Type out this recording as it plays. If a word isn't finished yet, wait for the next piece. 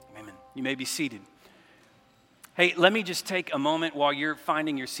You may be seated. Hey, let me just take a moment while you're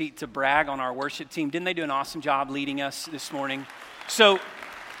finding your seat to brag on our worship team. Didn't they do an awesome job leading us this morning? So,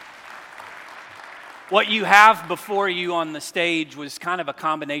 what you have before you on the stage was kind of a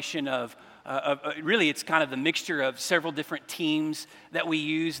combination of really it's kind of the mixture of several different teams that we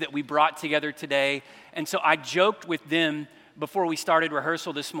use that we brought together today. And so I joked with them before we started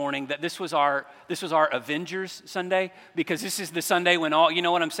rehearsal this morning that this was our Avengers Sunday, because this is the Sunday when all, you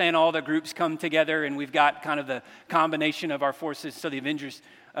know what I'm saying, all the groups come together and we've got kind of the combination of our forces. So the Avengers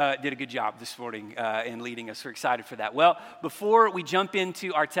did a good job this morning in leading us. We're excited for that. Well, before we jump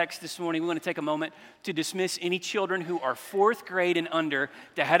into our text this morning, we want to take a moment to dismiss any children who are fourth grade and under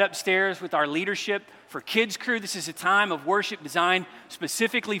to head upstairs with our leadership for Kids Crew. This is a time of worship designed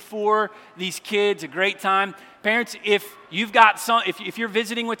specifically for these kids, a great time. Parents, if you're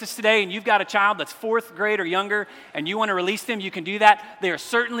visiting with us today and you've got a child that's fourth grade or younger and you want to release them, you can do that. They are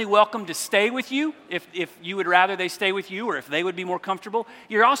certainly welcome to stay with you if you would rather they stay with you or if they would be more comfortable.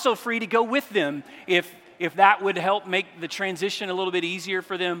 You're also free to go with them if that would help make the transition a little bit easier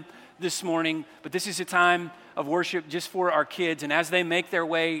for them this morning. But this is a time of worship just for our kids, and as they make their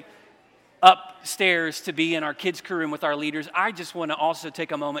way upstairs to be in our kids' crew room with our leaders, I just want to also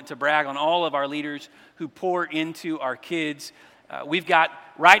take a moment to brag on all of our leaders who pour into our kids. We've got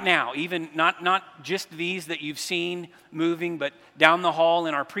right now, even not just these that you've seen moving, but down the hall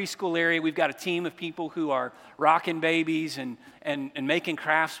in our preschool area, we've got a team of people who are rocking babies and making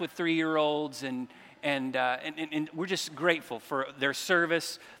crafts with 3-year-olds and we're just grateful for their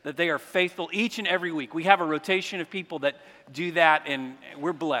service, that they are faithful each and every week. We have a rotation of people that do that, and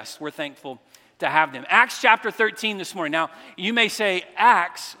we're blessed. We're thankful to have them. Acts chapter 13 this morning. Now, you may say,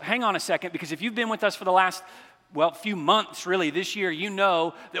 Acts, hang on a second, because if you've been with us for the last few months really this year, you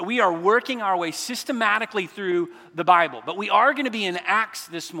know that we are working our way systematically through the Bible. But we are going to be in Acts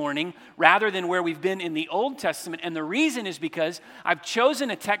this morning rather than where we've been in the Old Testament. And the reason is because I've chosen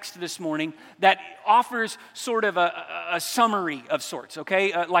a text this morning that offers sort of a summary of sorts,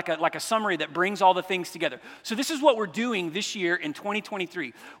 okay? Like a summary that brings all the things together. So this is what we're doing this year in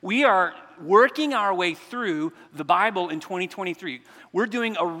 2023. We are working our way through the Bible in 2023. We're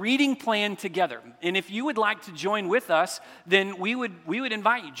doing a reading plan together. And if you would like to join with us, then we would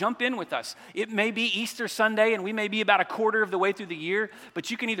invite you. Jump in with us. It may be Easter Sunday, and we may be about a quarter of the way through the year,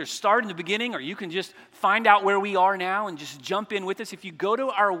 but you can either start in the beginning or you can just find out where we are now and just jump in with us. If you go to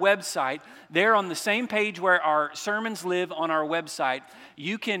our website, there on the same page where our sermons live on our website,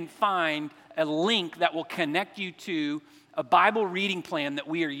 you can find a link that will connect you to a Bible reading plan that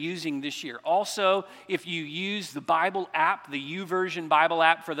we are using this year. Also, if you use the Bible app, the YouVersion Bible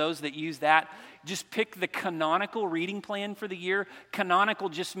app, for those that use that, just pick the canonical reading plan for the year. Canonical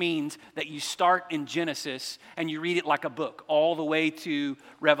just means that you start in Genesis and you read it like a book all the way to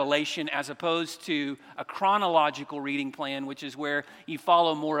Revelation, as opposed to a chronological reading plan, which is where you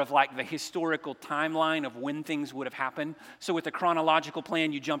follow more of like the historical timeline of when things would have happened. So with the chronological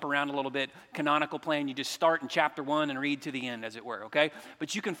plan, you jump around a little bit. Canonical plan, you just start in chapter 1 and read to the end, as it were, okay?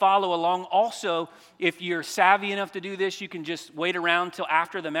 But you can follow along. Also, if you're savvy enough to do this, you can just wait around till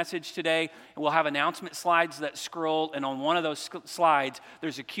after the message today, and we'll have announcement slides that scroll, and on one of those slides,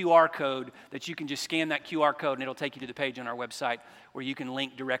 there's a QR code that you can just scan that QR code, and it'll take you to the page on our website where you can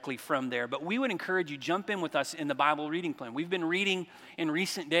link directly from there. But we would encourage you, jump in with us in the Bible reading plan. We've been reading in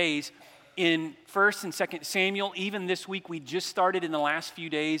recent days in 1st and 2nd Samuel. Even this week, we just started in the last few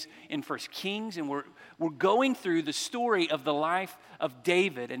days in 1st Kings, and we're going through the story of the life of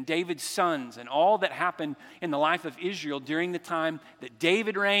David and David's sons and all that happened in the life of Israel during the time that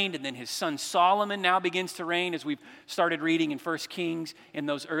David reigned, and then his son Solomon now begins to reign, as we've started reading in 1 Kings, in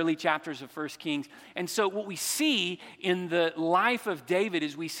those early chapters of 1 Kings. And so what we see in the life of David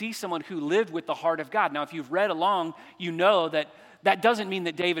is we see someone who lived with the heart of God. Now, if you've read along, you know that doesn't mean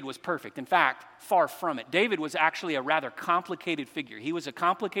that David was perfect. In fact, far from it. David was actually a rather complicated figure. He was a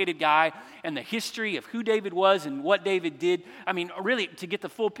complicated guy, and the history of who David was and what David did, I mean, really, to get the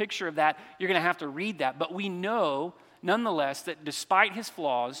full picture of that, you're going to have to read that. But we know, nonetheless, that despite his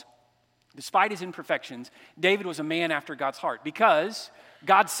flaws, despite his imperfections, David was a man after God's heart, because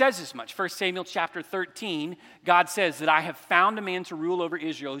God says as much. 1 Samuel chapter 13, God says that I have found a man to rule over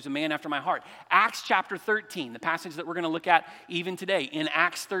Israel who's a man after my heart. Acts chapter 13, the passage that we're going to look at even today, in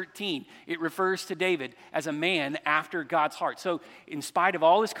Acts 13, it refers to David as a man after God's heart. So in spite of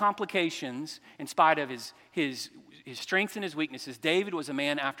all his complications, in spite of his strengths and his weaknesses, David was a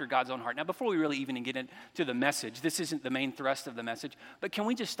man after God's own heart. Now, before we really even get into the message, this isn't the main thrust of the message, but can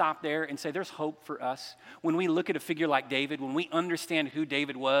we just stop there and say there's hope for us? When we look at a figure like David, when we understand who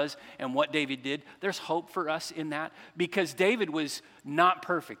David was and what David did, there's hope for us in that, because David was not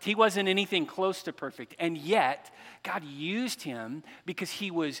perfect. He wasn't anything close to perfect. And yet, God used him because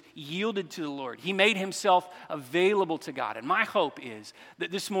he was yielded to the Lord. He made himself available to God. And my hope is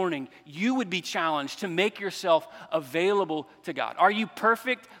that this morning you would be challenged to make yourself available to God. Are you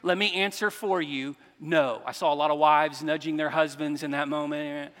perfect? Let me answer for you. No. I saw a lot of wives nudging their husbands in that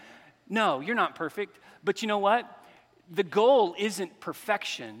moment. No, you're not perfect. But you know what? The goal isn't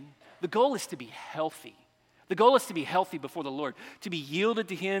perfection. The goal is to be healthy. The goal is to be healthy before the Lord, to be yielded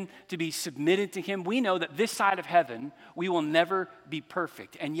to him, to be submitted to him. We know that this side of heaven, we will never be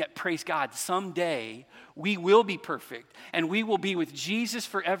perfect. And yet, praise God, someday we will be perfect. And we will be with Jesus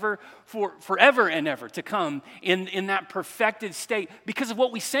forever and ever to come in that perfected state because of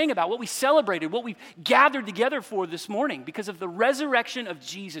what we sang about, what we celebrated, what we've gathered together for this morning, because of the resurrection of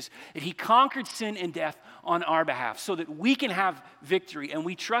Jesus, that he conquered sin and death on our behalf so that we can have victory. And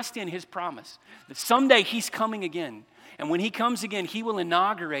we trust in his promise that someday he's coming again. And when he comes again, he will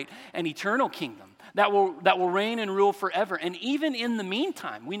inaugurate an eternal kingdom that will reign and rule forever. And even in the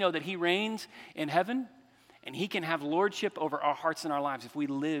meantime, we know that he reigns in heaven and he can have lordship over our hearts and our lives if we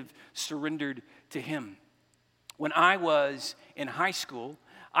live surrendered to him. When I was in high school,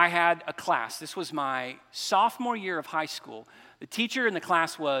 I had a class. This was my sophomore year of high school. The teacher in the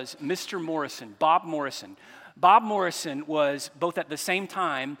class was Mr. Morrison, Bob Morrison. Bob Morrison was both at the same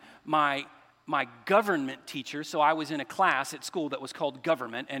time my government teacher, so I was in a class at school that was called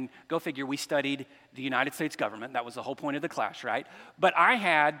government, and go figure, we studied the United States government. That was the whole point of the class, right? But I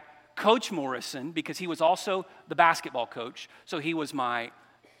had Coach Morrison because he was also the basketball coach, so he was my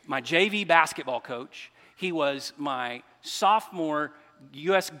JV basketball coach. He was my sophomore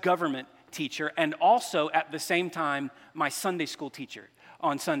U.S. government teacher, and also at the same time, my Sunday school teacher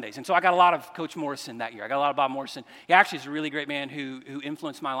on Sundays. And so I got a lot of Coach Morrison that year. I got a lot of Bob Morrison. He actually is a really great man who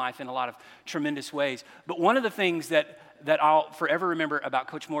influenced my life in a lot of tremendous ways. But one of the things that I'll forever remember about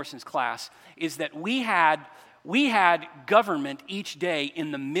Coach Morrison's class is that we had government each day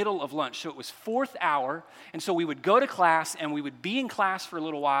in the middle of lunch. So it was fourth hour, and so we would go to class, and we would be in class for a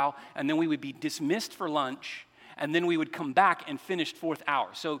little while, and then we would be dismissed for lunch, and then we would come back and finish fourth hour.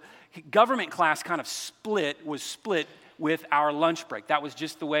 So government class kind of was split with our lunch break. That was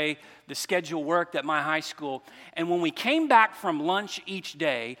just the way the schedule worked at my high school. And when we came back from lunch each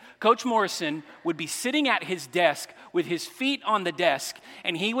day, Coach Morrison would be sitting at his desk with his feet on the desk,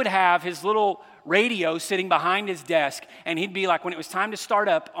 and he would have his little radio sitting behind his desk, and he'd be like, when it was time to start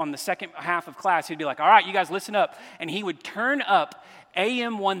up on the second half of class, he'd be like, all right, you guys listen up. And he would turn up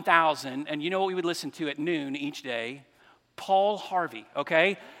AM 1000, and you know what we would listen to at noon each day? Paul Harvey,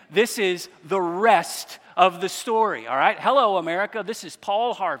 okay? This is the rest of the story, all right? Hello, America. This is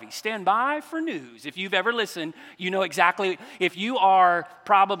Paul Harvey. Stand by for news. If you've ever listened, you know exactly. If you are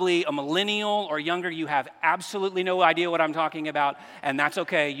probably a millennial or younger, you have absolutely no idea what I'm talking about, and that's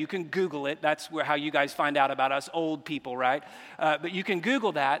okay. You can Google it. That's how you guys find out about us old people, right? But you can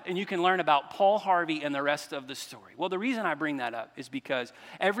Google that, and you can learn about Paul Harvey and the rest of the story. Well, the reason I bring that up is because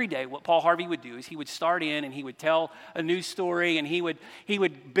every day what Paul Harvey would do is he would start in and he would tell a news story, and he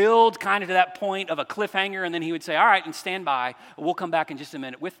would build kind of to that point of a cliffhanger, and then he would say, all right, and stand by. We'll come back in just a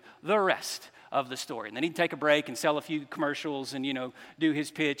minute with the rest of the story. And then he'd take a break and sell a few commercials and, do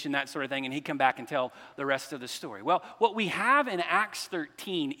his pitch and that sort of thing, and he'd come back and tell the rest of the story. Well, what we have in Acts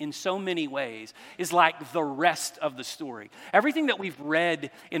 13 in so many ways is like the rest of the story. Everything that we've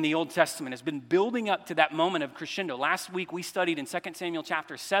read in the Old Testament has been building up to that moment of crescendo. Last week we studied in 2 Samuel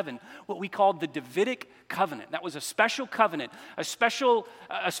chapter 7 what we called the Davidic covenant. That was a special covenant, a special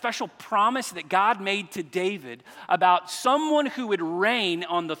promise that God made to David about someone who would reign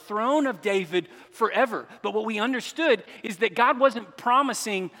on the throne of David forever. But what we understood is that God wasn't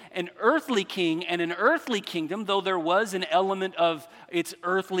promising an earthly king and an earthly kingdom, though there was an element of its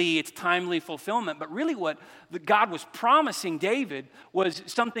timely fulfillment. But really what God was promising David was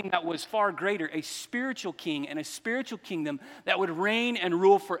something that was far greater, a spiritual king and a spiritual kingdom that would reign and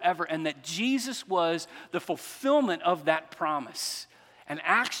rule forever, and that Jesus was the fulfillment of that promise. And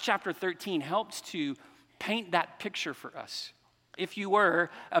Acts chapter 13 helps to paint that picture for us. If you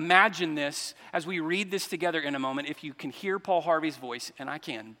imagine this as we read this together in a moment, if you can hear Paul Harvey's voice, and I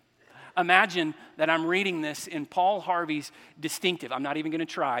can, imagine that I'm reading this in Paul Harvey's distinctive. I'm not even going to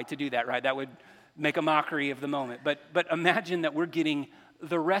try to do that, right? That would make a mockery of the moment. But imagine that we're getting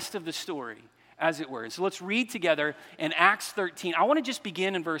the rest of the story, as it were. And so let's read together in Acts 13. I want to just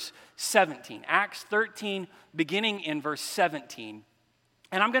begin in verse 17. Acts 13, beginning in verse 17.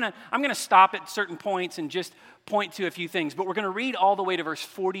 And I'm gonna stop at certain points and just point to a few things, but we're gonna read all the way to verse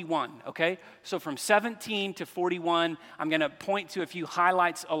 41, okay? So from 17 to 41, I'm gonna point to a few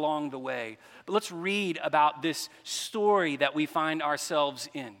highlights along the way. But let's read about this story that we find ourselves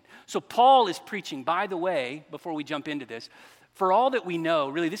in. So Paul is preaching, by the way, before we jump into this, for all that we know,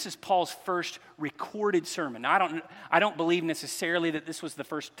 really, this is Paul's first recorded sermon. Now, I don't believe necessarily that this was the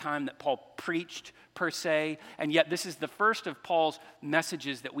first time that Paul preached, per se, and yet this is the first of Paul's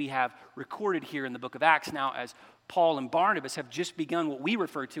messages that we have recorded here in the book of Acts now, as Paul and Barnabas have just begun what we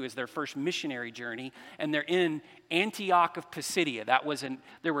refer to as their first missionary journey, and they're in Antioch of Pisidia.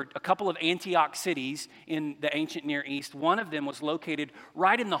 There were a couple of Antioch cities in the ancient Near East. One of them was located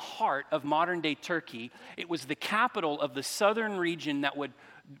right in the heart of modern-day Turkey. It was the capital of the southern region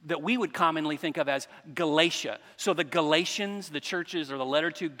that we would commonly think of as Galatia. So the Galatians, the churches, or the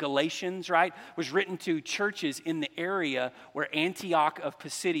letter to Galatians, right, was written to churches in the area where Antioch of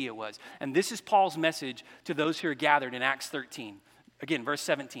Pisidia was. And this is Paul's message to those who are gathered in Acts 13. Again, verse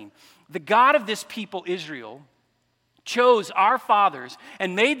 17. The God of this people, Israel, chose our fathers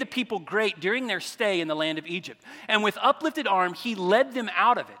and made the people great during their stay in the land of Egypt. And with uplifted arm, he led them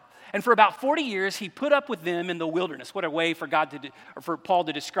out of it. And for about 40 years, he put up with them in the wilderness. What a way for Paul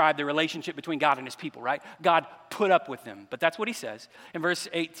to describe the relationship between God and his people, right? God put up with them. But that's what he says in verse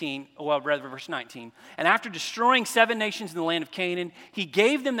 19. And after destroying 7 nations in the land of Canaan, he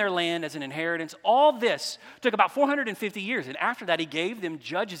gave them their land as an inheritance. All this took about 450 years. And after that, he gave them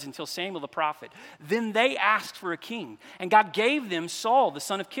judges until Samuel the prophet. Then they asked for a king. And God gave them Saul, the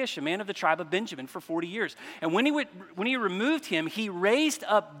son of Kish, a man of the tribe of Benjamin, for 40 years. And when he removed him, he raised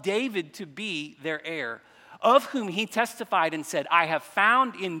up David to be their heir, of whom he testified and said, I have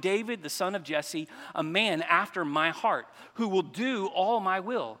found in David, the son of Jesse, a man after my heart, who will do all my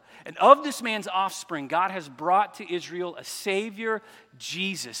will. And of this man's offspring, God has brought to Israel a Savior,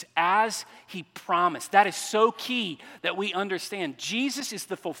 Jesus, as he promised. That is so key that we understand. Jesus is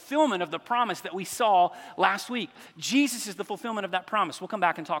the fulfillment of the promise that we saw last week. Jesus is the fulfillment of that promise. We'll come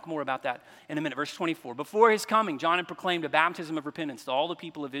back and talk more about that in a minute. Verse 24. Before his coming, John had proclaimed a baptism of repentance to all the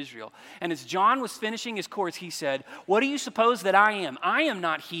people of Israel. And as John was finishing his course, he said, what do you suppose that I am? I am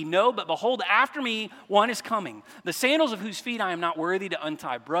not he, no, but behold, after me one is coming, the sandals of whose feet I am not worthy to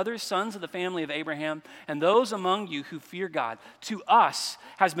untie. Brothers, sons of the family of Abraham, and those among you who fear God, to us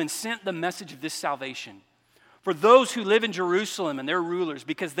has been sent the message of this salvation. For those who live in Jerusalem and their rulers,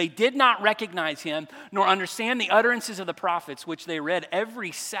 because they did not recognize him, nor understand the utterances of the prophets, which they read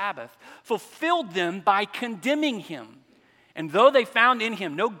every Sabbath, fulfilled them by condemning him. And though they found in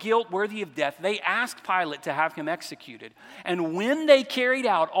him no guilt worthy of death, they asked Pilate to have him executed. And when they carried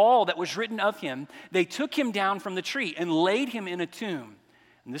out all that was written of him, they took him down from the tree and laid him in a tomb.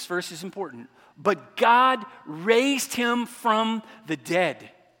 And this verse is important. But God raised him from the dead.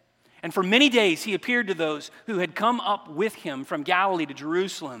 And for many days he appeared to those who had come up with him from Galilee to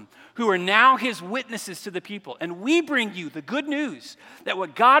Jerusalem, who are now his witnesses to the people. And we bring you the good news that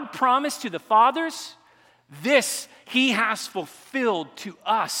what God promised to the fathers, this he has fulfilled to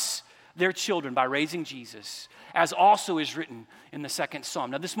us, their children, by raising Jesus, as also is written in the second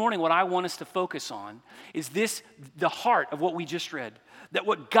psalm. Now this morning, what I want us to focus on is this, the heart of what we just read. That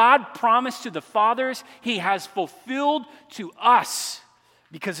what God promised to the fathers, he has fulfilled to us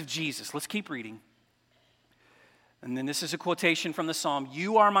because of Jesus. Let's keep reading. And then this is a quotation from the psalm.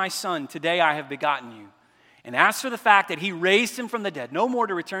 You are my son, today I have begotten you. And as for the fact that he raised him from the dead, no more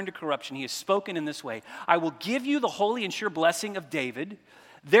to return to corruption, he has spoken in this way. I will give you the holy and sure blessing of David.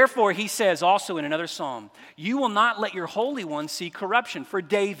 Therefore, he says also in another psalm, you will not let your Holy One see corruption. For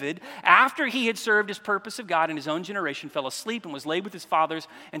David, after he had served his purpose of God in his own generation, fell asleep and was laid with his fathers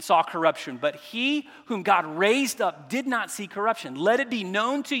and saw corruption. But he whom God raised up did not see corruption. Let it be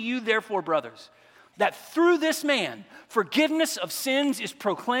known to you, therefore, brothers, that through this man forgiveness of sins is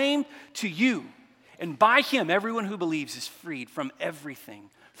proclaimed to you. And by him, everyone who believes is freed from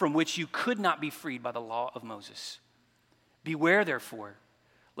everything from which you could not be freed by the law of Moses. Beware, therefore,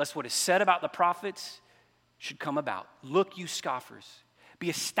 lest what is said about the prophets should come about. Look, you scoffers,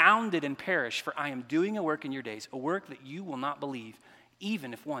 be astounded and perish, for I am doing a work in your days, a work that you will not believe,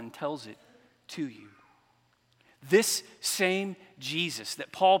 even if one tells it to you. This same Jesus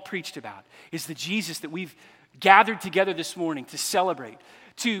that Paul preached about is the Jesus that we've gathered together this morning to celebrate,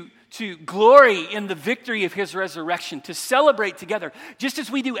 to glory in the victory of his resurrection, to celebrate together, just as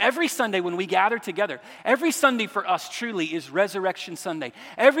we do every Sunday when we gather together. Every Sunday for us truly is Resurrection Sunday.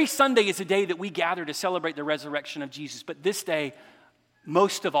 Every Sunday is a day that we gather to celebrate the resurrection of Jesus. But this day,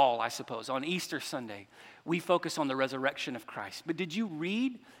 most of all, I suppose, on Easter Sunday, we focus on the resurrection of Christ. But did you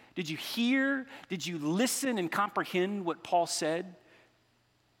read? Did you hear? Did you listen and comprehend what Paul said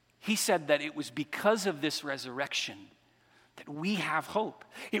he said that it was because of this resurrection that we have hope.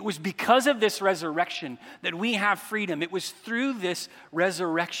 It was because of this resurrection that we have freedom. It was through this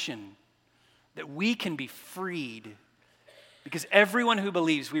resurrection that we can be freed. Because everyone who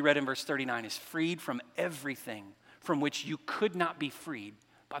believes, we read in verse 39, is freed from everything from which you could not be freed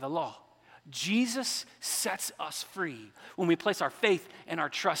by the law. Jesus sets us free when we place our faith and our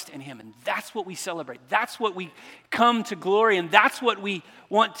trust in him. And that's what we celebrate. That's what we come to glory. And that's what we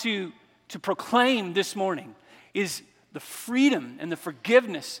want to proclaim this morning, is the freedom and the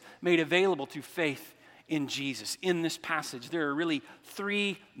forgiveness made available through faith in Jesus. In this passage, there are really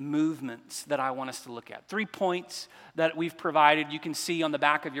three movements that I want us to look at. 3 points that we've provided. You can see on the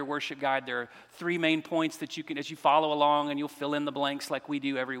back of your worship guide, there are 3 main points that you can, as you follow along, and you'll fill in the blanks like we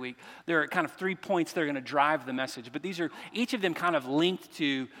do every week. There are kind of 3 points that are going to drive the message, but these are each of them kind of linked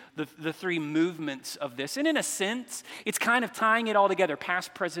to the 3 movements of this. And in a sense, it's kind of tying it all together,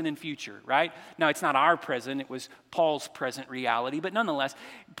 past, present, and future, right? Now, it's not our present, it was Paul's present reality, but nonetheless,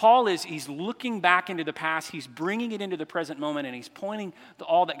 he's looking back into the past, he's bringing it into the present moment, and he's pointing to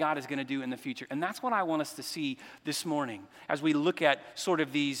all that God is going to do in the future. And that's what I want us to see this morning as we look at sort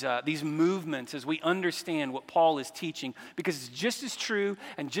of these movements, as we understand what Paul is teaching, because it's just as true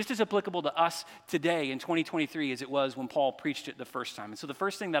and just as applicable to us today in 2023 as it was when Paul preached it the first time. And so the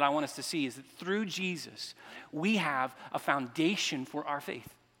first thing that I want us to see is that through Jesus, we have a foundation for our faith.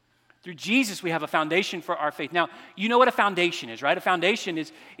 Through Jesus, we have a foundation for our faith. Now, you know what a foundation is, right? A foundation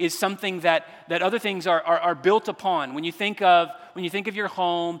is something that other things are built upon. When you think of your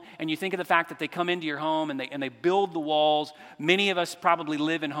home and you think of the fact that they come into your home and they build the walls, many of us probably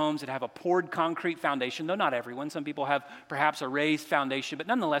live in homes that have a poured concrete foundation, though not everyone. Some people have perhaps a raised foundation, but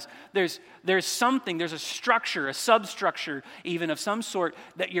nonetheless, there's a structure, a substructure even of some sort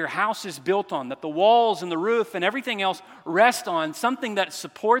that your house is built on, that the walls and the roof and everything else rest on, something that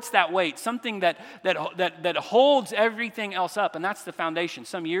supports that weight, something that holds everything else up, and that's the foundation.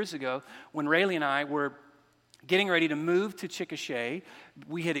 Some years ago, when Rayleigh and I were getting ready to move to Chickasha,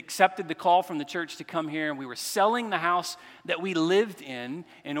 we had accepted the call from the church to come here, and we were selling the house that we lived in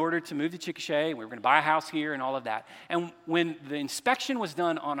order to move to Chickasha. We were going to buy a house here and all of that. And when the inspection was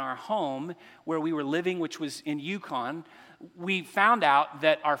done on our home where we were living, which was in Yukon, we found out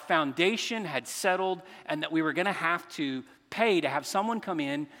that our foundation had settled and that we were going to have to pay to have someone come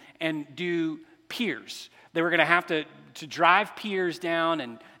in and do piers. They were going to have to drive piers down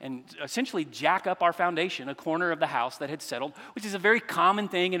and essentially jack up our foundation, a corner of the house that had settled, which is a very common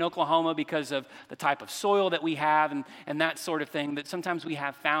thing in Oklahoma because of the type of soil that we have and that sort of thing, that sometimes we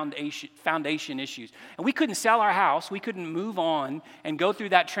have foundation issues. And we couldn't sell our house, we couldn't move on and go through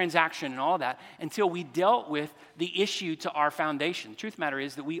that transaction and all that until we dealt with the issue to our foundation. The truth of the matter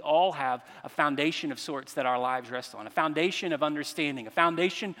is that we all have a foundation of sorts that our lives rest on, a foundation of understanding, a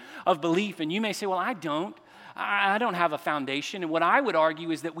foundation of belief. And you may say, well, I don't have a foundation. And what I would argue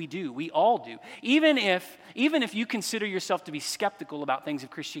is that we do. We all do. Even if you consider yourself to be skeptical about things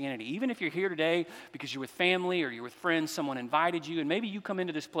of Christianity, even if you're here today because you're with family or you're with friends, someone invited you, and maybe you come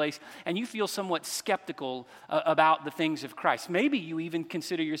into this place and you feel somewhat skeptical about the things of Christ. Maybe you even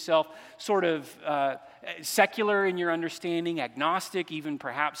consider yourself sort of secular in your understanding, agnostic, even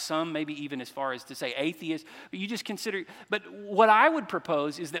perhaps some, maybe even as far as to say atheist, but you just consider. But what I would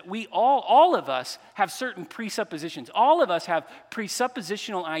propose is that we all of us have certain presuppositions. All of us have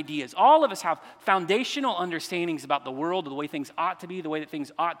presuppositional ideas. All of us have foundational understandings about the world, the way things ought to be, the way that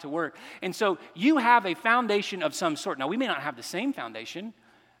things ought to work. And so you have a foundation of some sort. Now, we may not have the same foundation.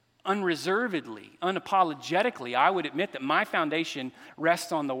 Unreservedly, unapologetically, I would admit that my foundation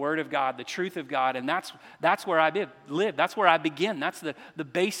rests on the Word of God, the truth of God, and that's where I live. That's where I begin. That's the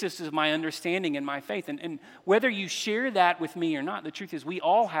basis of my understanding and my faith. And whether you share that with me or not, the truth is we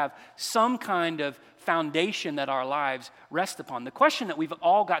all have some kind of foundation that our lives rest upon. The question that we've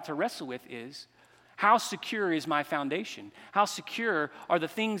all got to wrestle with is, how secure is my foundation? How secure are the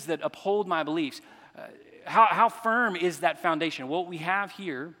things that uphold my beliefs? How firm is that foundation? What we have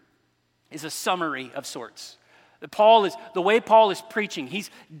here is a summary of sorts. The way Paul is preaching, he's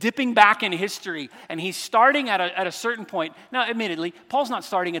dipping back in history, and he's starting at a certain point. Now, admittedly, Paul's not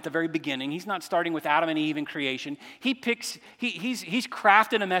starting at the very beginning. He's not starting with Adam and Eve in creation. He's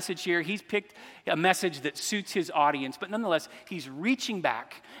crafted a message here. He's picked a message that suits his audience, but nonetheless, he's reaching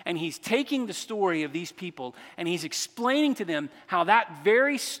back, and he's taking the story of these people, and he's explaining to them how that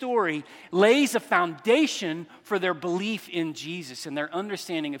very story lays a foundation for their belief in Jesus and their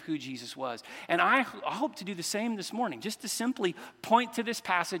understanding of who Jesus was. And I hope to do the same this morning, just to simply point to this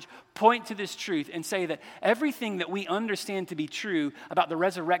passage, point to this truth, and say that everything that we understand to be true about the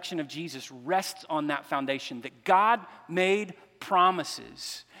resurrection of Jesus rests on that foundation, that God made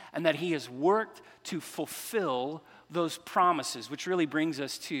promises and that he has worked to fulfill those promises, which really brings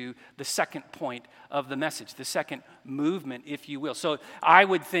us to the second point of the message, the second movement, if you will. So I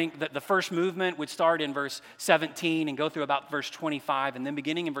would think that the first movement would start in verse 17 and go through about verse 25, and then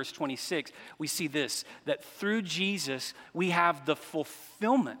beginning in verse 26, we see this, that through Jesus, we have the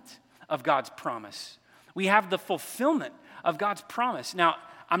fulfillment of God's promise. We have the fulfillment of God's promise. Now,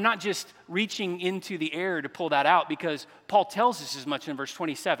 I'm not just reaching into the air to pull that out because Paul tells us as much in verse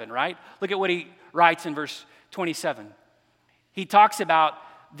 27, right? Look at what he writes in verse 27. He talks about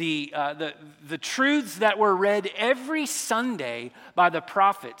the truths that were read every Sunday by the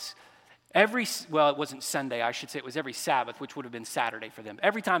prophets. It wasn't Sunday, I should say. It was every Sabbath, which would have been Saturday for them.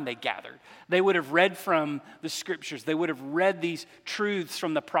 Every time they gathered, they would have read from the scriptures. They would have read these truths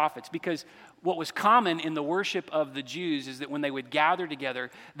from the prophets because what was common in the worship of the Jews is that when they would gather together,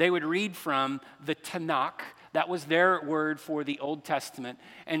 they would read from the Tanakh. That was their word for the Old Testament.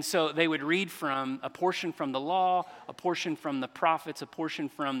 And so they would read from a portion from the law, a portion from the prophets, a portion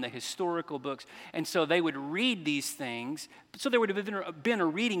from the historical books. And so they would read these things. So there would have been a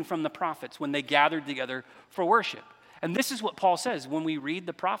reading from the prophets when they gathered together for worship. And this is what Paul says. When we read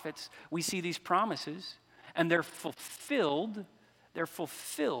the prophets, we see these promises, and they're fulfilled. They're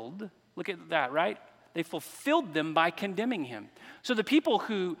fulfilled. Look at that, right? They fulfilled them by condemning him. So the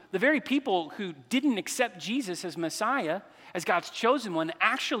very people who didn't accept Jesus as Messiah, as God's chosen one,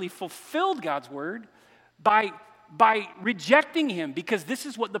 actually fulfilled God's word by rejecting him, because this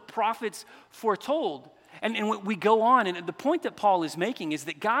is what the prophets foretold. And we go on, and the point that Paul is making is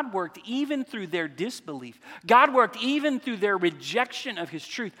that God worked even through their disbelief. God worked even through their rejection of his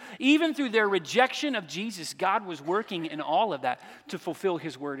truth. Even through their rejection of Jesus, God was working in all of that to fulfill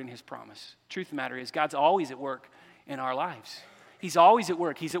his word and his promise. Truth of the matter is, God's always at work in our lives. He's always at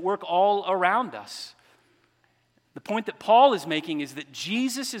work. He's at work all around us. The point that Paul is making is that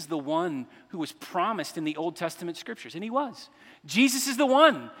Jesus is the one who was promised in the Old Testament scriptures, and he was. Jesus is the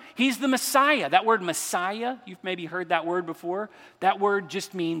one. He's the Messiah. That word Messiah, you've maybe heard that word before. That word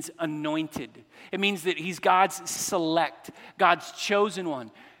just means anointed. It means that he's God's select, God's chosen one.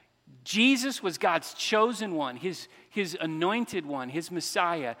 Jesus was God's chosen one, his anointed one, his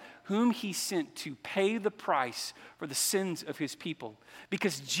Messiah, whom he sent to pay the price for the sins of his people.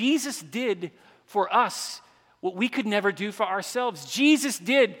 Because Jesus did for us what we could never do for ourselves. Jesus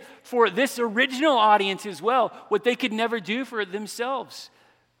did for this original audience as well what they could never do for themselves.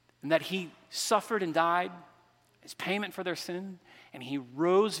 And that he suffered and died as payment for their sin, and he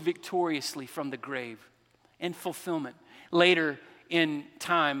rose victoriously from the grave in fulfillment. Later in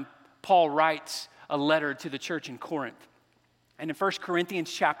time, Paul writes a letter to the church in Corinth. And in 1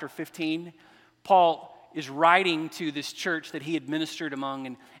 Corinthians chapter 15, Paul is writing to this church that he had ministered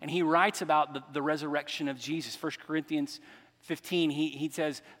among, and he writes about the resurrection of Jesus. 1 Corinthians 15, he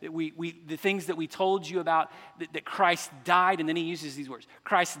says that the things that we told you about, that Christ died, and then he uses these words.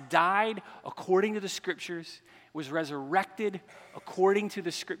 Christ died according to the scriptures, was resurrected according to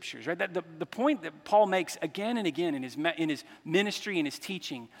the scriptures. Right? The point that Paul makes again and again in his ministry and his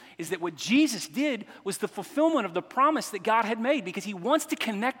teaching is that what Jesus did was the fulfillment of the promise that God had made, because he wants to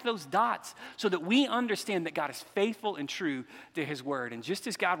connect those dots so that we understand that God is faithful and true to his word. And just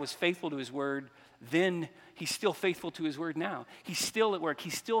as God was faithful to his word then, he's still faithful to his word now. He's still at work.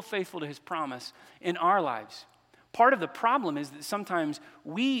 He's still faithful to his promise in our lives. Part of the problem is that sometimes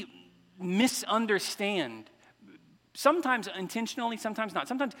we misunderstand. Sometimes intentionally, sometimes not.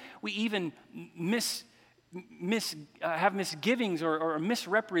 Sometimes we even have misgivings or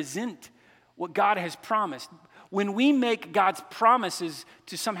misrepresent what God has promised. When we make God's promises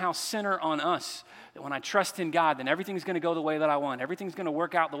to somehow center on us, that when I trust in God, then everything's going to go the way that I want. Everything's going to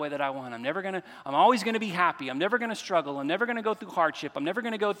work out the way that I want. I'm always going to be happy. I'm never going to struggle. I'm never going to go through hardship. I'm never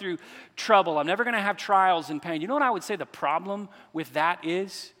going to go through trouble. I'm never going to have trials and pain. You know what I would say the problem with that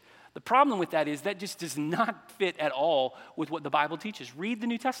is? The problem with that is that just does not fit at all with what the Bible teaches. Read the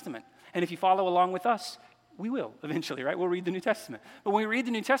New Testament. And if you follow along with us, we will eventually, right? We'll read the New Testament. But when we read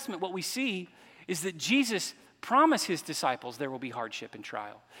the New Testament, what we see is that Jesus promised his disciples there will be hardship and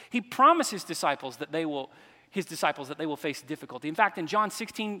trial. He promised his disciples that they will face difficulty. In fact, in John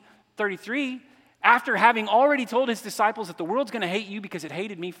 16:33, after having already told his disciples that the world's going to hate you because it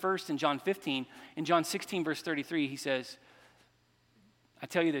hated me first in John 15, in John 16, verse 33, he says, I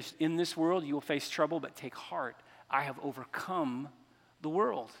tell you this, in this world you will face trouble, but take heart. I have overcome the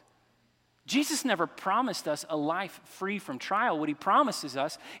world. Jesus never promised us a life free from trial. What he promises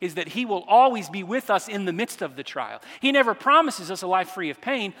us is that he will always be with us in the midst of the trial. He never promises us a life free of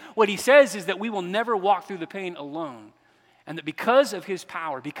pain. What he says is that we will never walk through the pain alone. And that because of his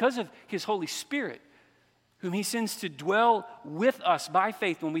power, because of his Holy Spirit, whom he sends to dwell with us by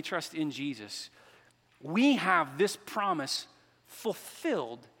faith when we trust in Jesus, we have this promise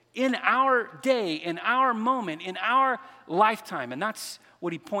fulfilled in our day, in our moment, in our lifetime. And that's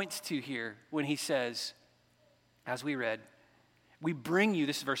what he points to here when he says, as we read, we bring you,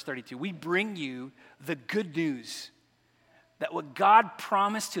 this is verse 32, we bring you the good news that what God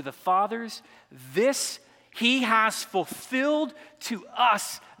promised to the fathers, this he has fulfilled to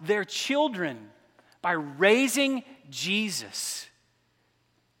us, their children, by raising Jesus.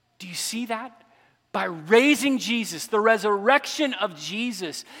 Do you see that? By raising Jesus, the resurrection of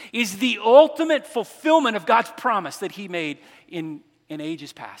Jesus is the ultimate fulfillment of God's promise that he made in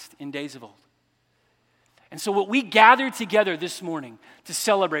ages past, in days of old. And so what we gather together this morning to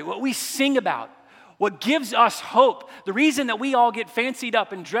celebrate, what we sing about, what gives us hope, the reason that we all get fancied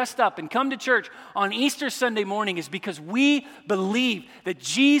up and dressed up and come to church on Easter Sunday morning is because we believe that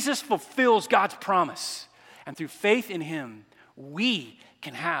Jesus fulfills God's promise. And through faith in him, we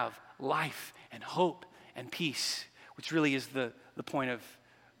can have life and hope and peace, which really is the point of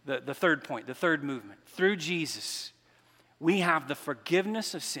the third point, the third movement. Through Jesus, we have the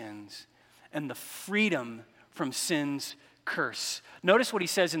forgiveness of sins and the freedom from sin's curse. Notice what he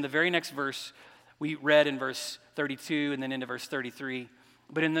says in the very next verse. We read in verse 32 and then into verse 33.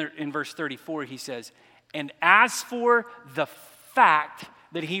 But in verse 34, he says, and as for the fact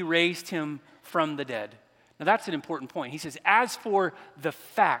that he raised him from the dead. Now that's an important point. He says, as for the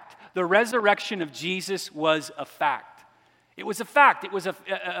fact, the resurrection of Jesus was a fact. It was a fact. It was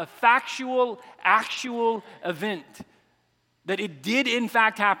a factual, actual event. That it did in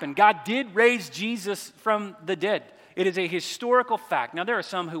fact happen. God did raise Jesus from the dead. It is a historical fact. Now, there are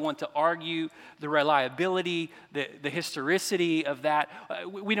some who want to argue the reliability, the historicity of that.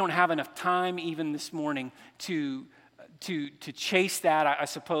 We don't have enough time even this morning to chase that, I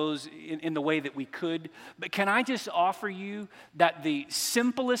suppose, in the way that we could. But can I just offer you that the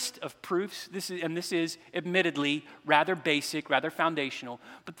simplest of proofs, this is admittedly rather basic, rather foundational,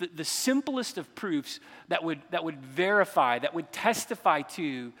 but the simplest of proofs that would verify, that would testify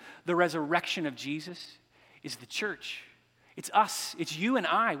to the resurrection of Jesus is the church. It's us. It's you and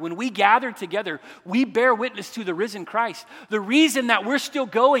I. When we gather together, we bear witness to the risen Christ. The reason that we're still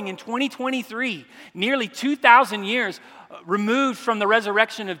going in 2023, nearly 2,000 years removed from the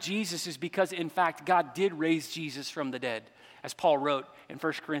resurrection of Jesus, is because, in fact, God did raise Jesus from the dead, as Paul wrote in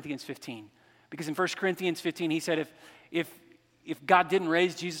 1 Corinthians 15. Because in 1 Corinthians 15, he said, if God didn't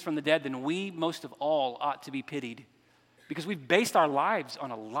raise Jesus from the dead, then we, most of all, ought to be pitied. Because we've based our lives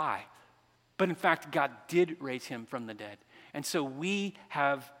on a lie. But in fact, God did raise him from the dead. And so we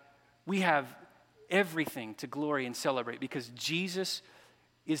have everything to glory and celebrate because Jesus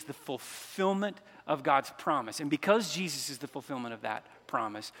is the fulfillment of God's promise. And because Jesus is the fulfillment of that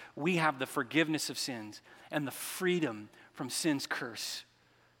promise, we have the forgiveness of sins and the freedom from sin's curse.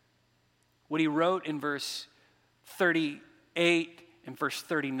 What he wrote in verse 38 and verse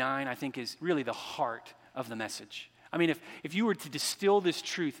 39, I think, is really the heart of the message. I mean, if you were to distill this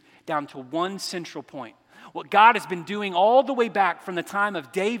truth down to one central point, what God has been doing all the way back from the time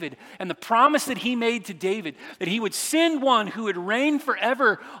of David and the promise that he made to David, that he would send one who would reign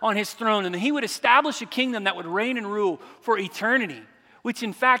forever on his throne and that he would establish a kingdom that would reign and rule for eternity, which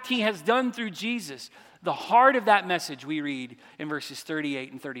in fact he has done through Jesus. The heart of that message we read in verses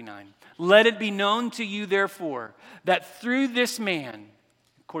 38 and 39. Let it be known to you, therefore, that through this man,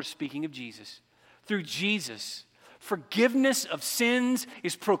 of course speaking of Jesus, through Jesus, forgiveness of sins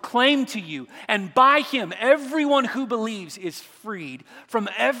is proclaimed to you, and by him, everyone who believes is freed from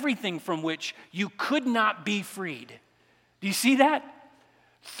everything from which you could not be freed. Do you see that?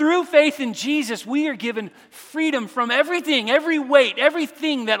 Through faith in Jesus, we are given freedom from everything, every weight,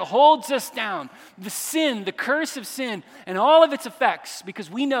 everything that holds us down, the sin, the curse of sin, and all of its effects,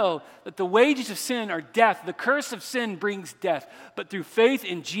 because we know that the wages of sin are death. The curse of sin brings death. But through faith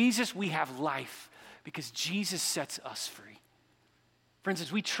in Jesus, we have life. Because Jesus sets us free. Friends,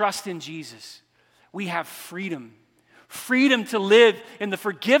 as we trust in Jesus, we have freedom. Freedom to live in the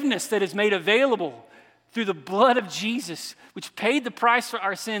forgiveness that is made available through the blood of Jesus, which paid the price for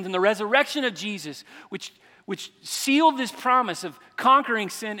our sins, and the resurrection of Jesus, which sealed this promise of conquering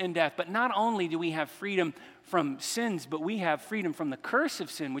sin and death. But not only do we have freedom from sins, but we have freedom from the curse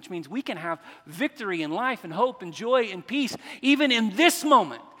of sin, which means we can have victory in life and hope and joy and peace, even in this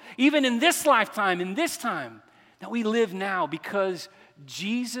moment. Even in this lifetime, in this time that we live now, because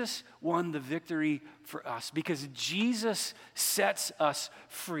Jesus won the victory for us, because Jesus sets us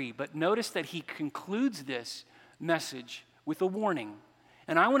free. But notice that he concludes this message with a warning.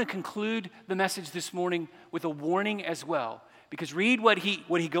 And I want to conclude the message this morning with a warning as well, Because read what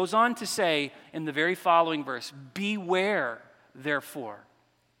he goes on to say in the very following verse. Beware, therefore,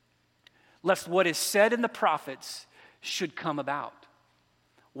 lest what is said in the prophets should come about.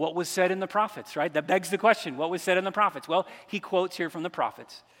 What was said in the prophets, right? That begs the question, what was said in the prophets? Well, he quotes here from the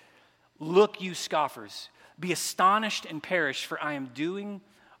prophets. Look, you scoffers, be astonished and perish, for I am doing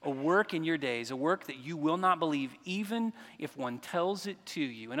a work in your days, a work that you will not believe, even if one tells it to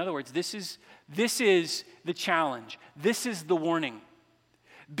you. In other words, this is the challenge. This is the warning.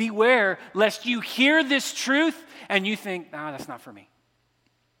 Beware lest you hear this truth and you think, nah, that's not for me.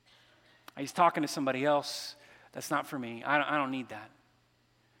 He's talking to somebody else. That's not for me. I don't need that.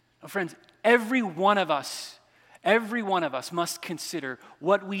 Now, friends, every one of us must consider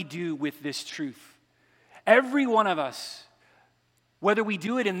what we do with this truth. Every one of us, whether we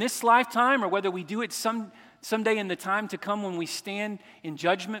do it in this lifetime or whether we do it someday in the time to come when we stand in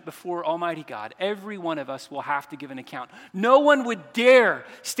judgment before Almighty God, every one of us will have to give an account. No one would dare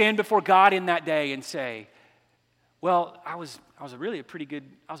stand before God in that day and say, well, I was a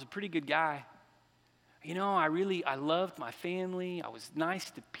pretty good guy. You know, I loved my family. I was nice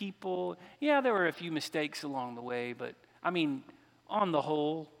to people. Yeah, there were a few mistakes along the way, but I mean, on the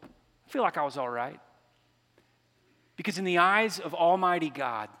whole, I feel like I was all right. Because in the eyes of Almighty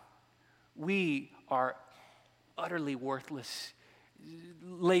God, we are utterly worthless,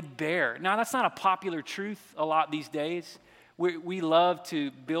 laid bare. Now, that's not a popular truth a lot these days. We love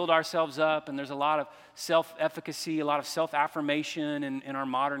to build ourselves up, and there's a lot of self-efficacy, a lot of self-affirmation in our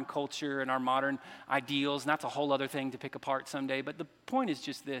modern culture and our modern ideals, and that's a whole other thing to pick apart someday. But the point is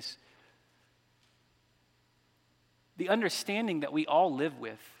just this. The understanding that we all live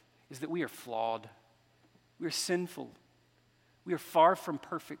with is that we are flawed. We are sinful. We are far from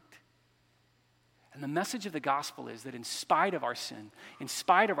perfect. And the message of the gospel is that in spite of our sin, in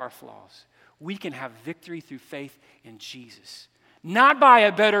spite of our flaws, we can have victory through faith in Jesus. Not by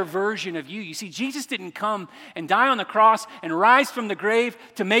a better version of you. You see, Jesus didn't come and die on the cross and rise from the grave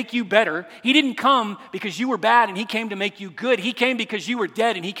to make you better. He didn't come because you were bad and he came to make you good. He came because you were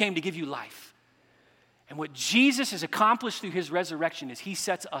dead and he came to give you life. And what Jesus has accomplished through his resurrection is he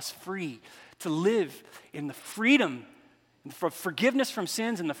sets us free to live in the freedom, for forgiveness from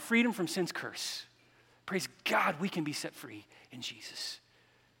sins and the freedom from sin's curse. Praise God, we can be set free in Jesus.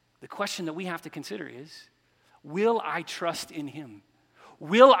 The question that we have to consider is, will I trust in him?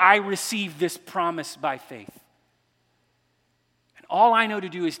 Will I receive this promise by faith? And all I know to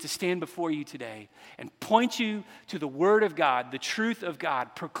do is to stand before you today and point you to the word of God, the truth of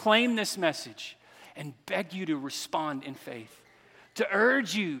God, proclaim this message, and beg you to respond in faith. To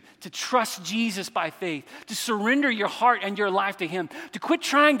urge you to trust Jesus by faith, to surrender your heart and your life to him, to quit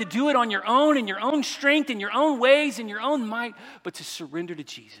trying to do it on your own, in your own strength, in your own ways, in your own might, but to surrender to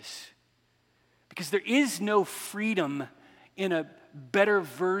Jesus. Because there is no freedom in a better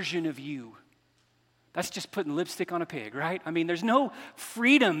version of you. That's just putting lipstick on a pig, right? I mean, there's no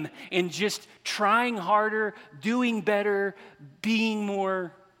freedom in just trying harder, doing better, being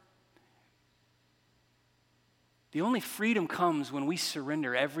more. The only freedom comes when we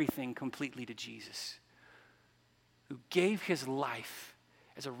surrender everything completely to Jesus, who gave his life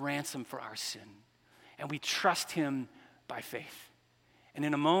as a ransom for our sin. And we trust him by faith. And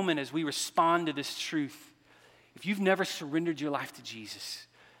in a moment, as we respond to this truth, if you've never surrendered your life to Jesus,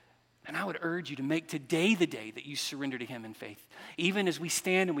 then I would urge you to make today the day that you surrender to him in faith. Even as we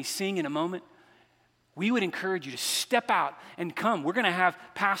stand and we sing in a moment, we would encourage you to step out and come. We're going to have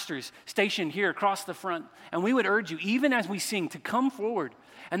pastors stationed here across the front, and we would urge you, even as we sing, to come forward.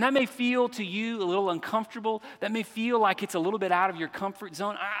 And that may feel to you a little uncomfortable. That may feel like it's a little bit out of your comfort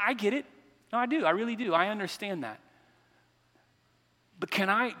zone. I get it. No, I do. I really do. I understand that. But can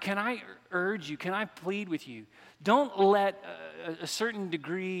I urge you, can I plead with you, don't let a certain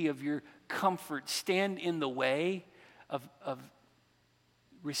degree of your comfort stand in the way of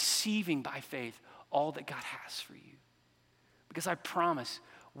receiving by faith all that God has for you. Because I promise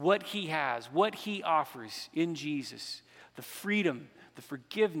what he has, what he offers in Jesus, the freedom, the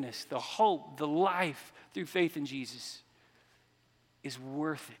forgiveness, the hope, the life through faith in Jesus is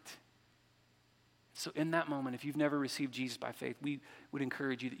worth it. So in that moment, if you've never received Jesus by faith, we would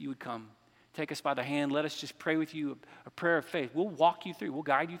encourage you that you would come. Take us by the hand. Let us just pray with you a prayer of faith. We'll walk you through. We'll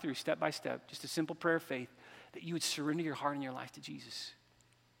guide you through step by step. Just a simple prayer of faith that you would surrender your heart and your life to Jesus.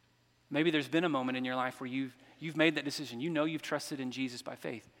 Maybe there's been a moment in your life where you've made that decision. You know you've trusted in Jesus by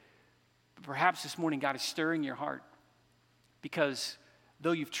faith. But perhaps this morning God is stirring your heart because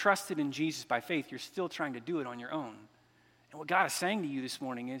though you've trusted in Jesus by faith, you're still trying to do it on your own. And what God is saying to you this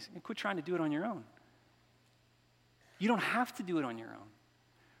morning is, quit trying to do it on your own. You don't have to do it on your own.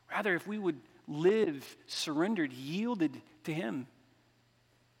 Rather, if we would live surrendered, yielded to him.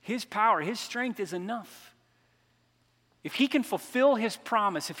 His power, his strength is enough. If he can fulfill his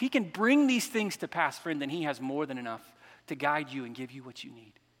promise, if he can bring these things to pass, friend, then he has more than enough to guide you and give you what you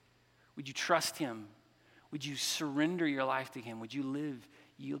need. Would you trust him? Would you surrender your life to him? Would you live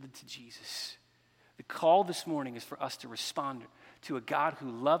yielded to Jesus? The call this morning is for us to respond to a God who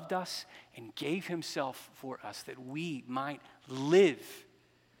loved us and gave himself for us, that we might live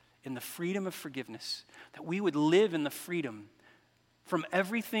in the freedom of forgiveness, that we would live in the freedom from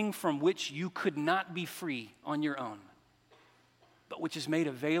everything from which you could not be free on your own, but which is made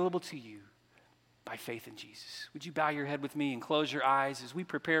available to you by faith in Jesus. Would you bow your head with me and close your eyes as we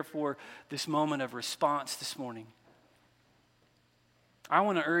prepare for this moment of response this morning? I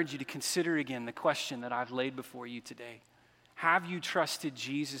want to urge you to consider again the question that I've laid before you today. Have you trusted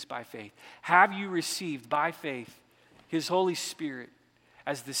Jesus by faith? Have you received by faith his Holy Spirit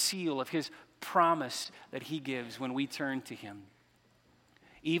as the seal of his promise that he gives when we turn to him?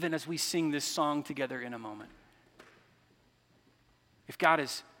 Even as we sing this song together in a moment.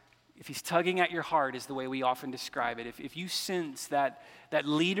 If he's tugging at your heart is the way we often describe it, if you sense that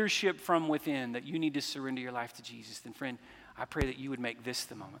leadership from within, that you need to surrender your life to Jesus, then friend, I pray that you would make this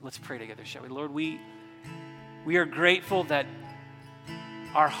the moment. Let's pray together, shall we? Lord, we are grateful that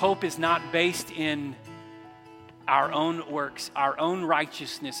our hope is not based in our own works, our own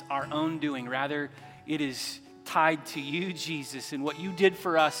righteousness, our own doing. Rather, it is tied to you, Jesus, and what you did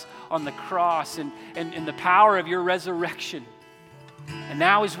for us on the cross and the power of your resurrection. And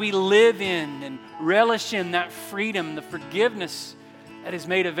now as we live in and relish in that freedom, the forgiveness that is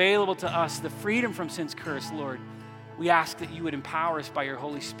made available to us, the freedom from sin's curse, Lord, we ask that you would empower us by your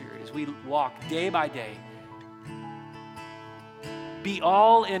Holy Spirit as we walk day by day. Be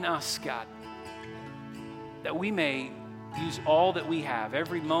all in us, God, that we may use all that we have,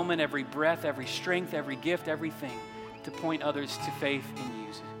 every moment, every breath, every strength, every gift, everything, to point others to faith in you.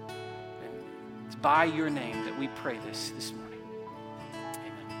 And it's by your name that we pray this morning.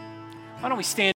 Amen. Why don't we stand?